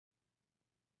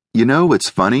You know, it's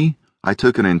funny. I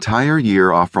took an entire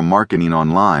year off from marketing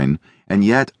online, and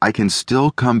yet I can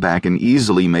still come back and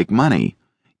easily make money,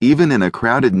 even in a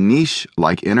crowded niche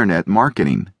like internet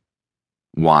marketing.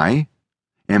 Why?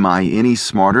 Am I any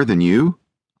smarter than you?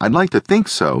 I'd like to think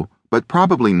so, but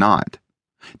probably not.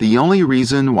 The only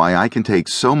reason why I can take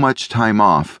so much time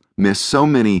off, miss so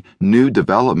many new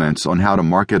developments on how to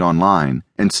market online,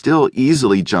 and still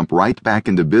easily jump right back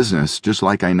into business just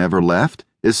like I never left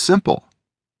is simple.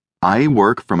 I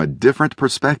work from a different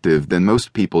perspective than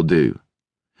most people do.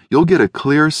 You'll get a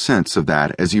clear sense of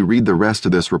that as you read the rest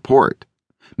of this report.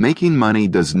 Making money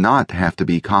does not have to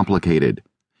be complicated.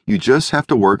 You just have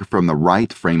to work from the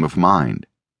right frame of mind.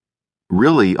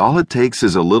 Really, all it takes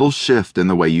is a little shift in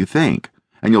the way you think,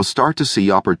 and you'll start to see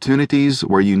opportunities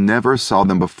where you never saw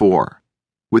them before.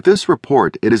 With this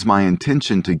report, it is my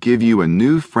intention to give you a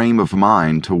new frame of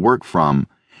mind to work from,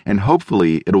 and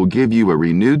hopefully it'll give you a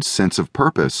renewed sense of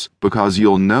purpose because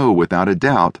you'll know without a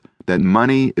doubt that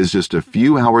money is just a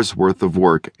few hours worth of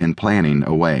work and planning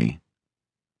away.